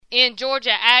In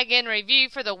Georgia Ag in Review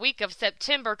for the week of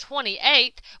September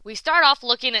 28th, we start off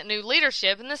looking at new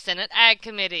leadership in the Senate Ag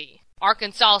Committee.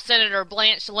 Arkansas Senator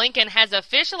Blanche Lincoln has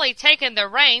officially taken the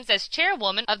reins as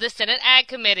chairwoman of the Senate Ag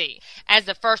Committee. As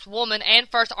the first woman and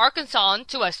first Arkansan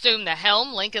to assume the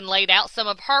helm, Lincoln laid out some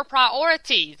of her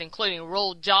priorities, including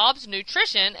rural jobs,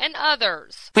 nutrition, and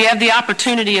others. We have the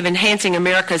opportunity of enhancing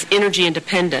America's energy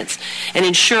independence and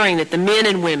ensuring that the men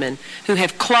and women who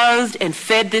have clothed and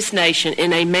fed this nation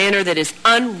in a manner that is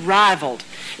unrivaled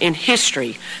in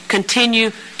history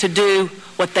continue to do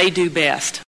what they do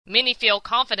best. Many feel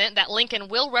confident that Lincoln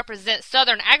will represent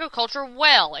Southern agriculture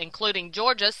well, including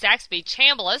Georgia's Saxby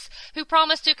Chambliss, who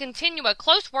promised to continue a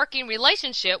close working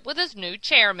relationship with his new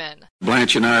chairman.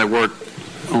 Blanche and I worked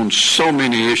on so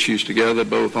many issues together,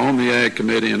 both on the Ag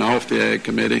Committee and off the Ag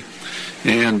Committee.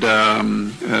 And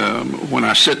when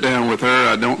I sit down with her,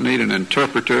 I don't need an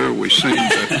interpreter. We seem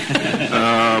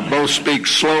to both speak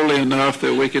slowly enough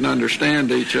that we can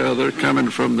understand each other, coming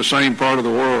from the same part of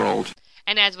the world.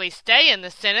 And as we stay in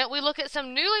the Senate, we look at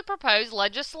some newly proposed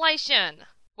legislation.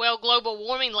 Well, global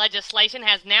warming legislation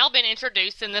has now been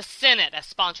introduced in the Senate as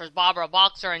sponsors Barbara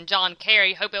Boxer and John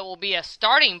Kerry hope it will be a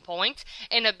starting point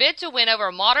in a bid to win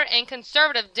over moderate and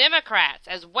conservative Democrats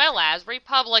as well as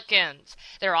Republicans.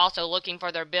 They're also looking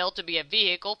for their bill to be a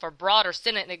vehicle for broader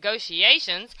Senate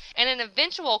negotiations and an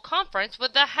eventual conference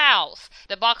with the House.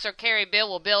 The Boxer-Kerry bill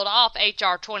will build off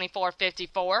H.R.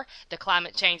 2454, the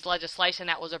climate change legislation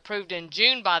that was approved in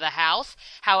June by the House.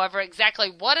 However, exactly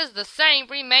what is the same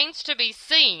remains to be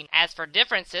seen. As for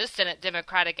differences, Senate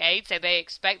Democratic aides say they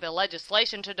expect the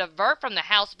legislation to divert from the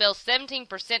House bill's 17%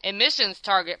 emissions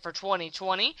target for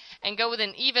 2020 and go with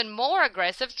an even more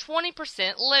aggressive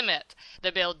 20% limit.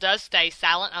 The bill does stay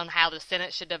silent on how the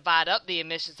Senate should divide up the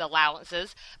emissions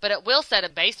allowances, but it will set a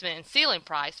basement and ceiling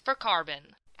price for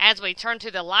carbon. As we turn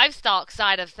to the livestock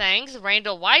side of things,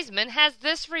 Randall Wiseman has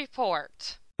this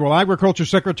report. Well, Agriculture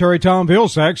Secretary Tom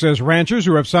Vilsack says ranchers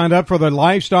who have signed up for the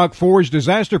Livestock Forage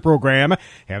Disaster Program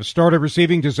have started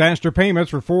receiving disaster payments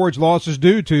for forage losses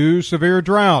due to severe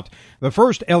drought. The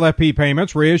first LFP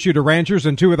payments were issued to ranchers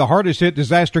in two of the hardest-hit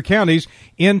disaster counties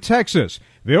in Texas.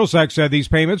 Vilsack said these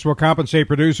payments will compensate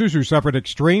producers who suffered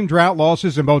extreme drought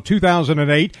losses in both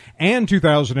 2008 and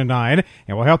 2009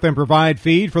 and will help them provide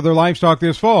feed for their livestock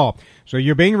this fall. So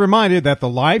you're being reminded that the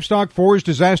Livestock Forage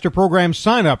Disaster Program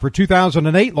sign-up for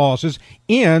 2008 losses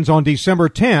ends on December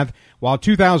 10th, while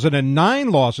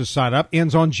 2009 losses sign-up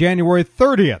ends on January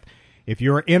 30th. If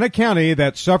you're in a county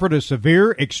that suffered a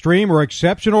severe, extreme, or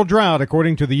exceptional drought,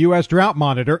 according to the U.S. Drought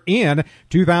Monitor, in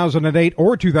 2008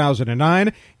 or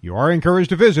 2009, you are encouraged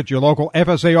to visit your local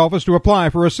FSA office to apply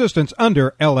for assistance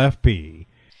under LFP.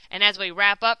 And as we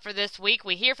wrap up for this week,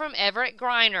 we hear from Everett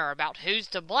Griner about who's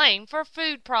to blame for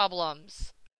food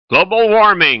problems. Global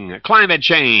warming, climate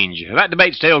change, that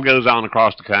debate still goes on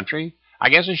across the country. I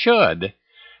guess it should.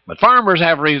 But farmers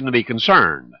have reason to be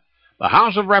concerned. The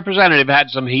House of Representatives had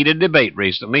some heated debate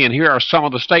recently, and here are some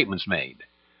of the statements made.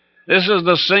 This is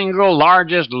the single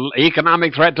largest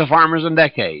economic threat to farmers in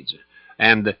decades,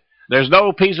 and there's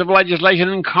no piece of legislation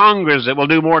in Congress that will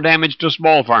do more damage to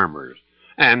small farmers,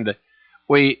 and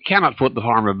we cannot put the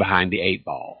farmer behind the eight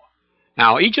ball.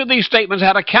 Now, each of these statements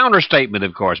had a counterstatement,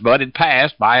 of course, but it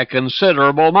passed by a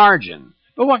considerable margin.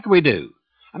 But what can we do?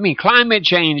 I mean, climate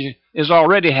change is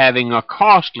already having a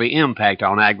costly impact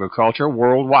on agriculture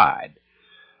worldwide.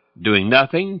 Doing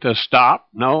nothing to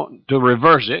to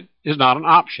reverse it is not an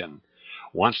option.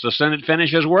 Once the Senate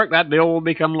finishes work, that bill will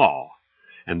become law.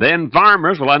 And then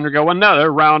farmers will undergo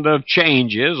another round of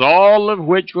changes, all of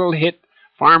which will hit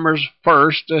farmers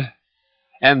first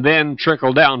and then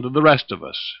trickle down to the rest of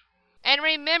us. And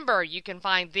remember, you can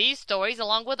find these stories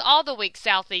along with all the week's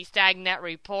Southeast AgNet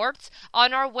reports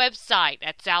on our website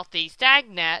at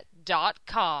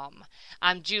southeastagnet.com.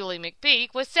 I'm Julie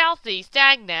McPeak with Southeast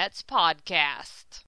AgNet's podcast.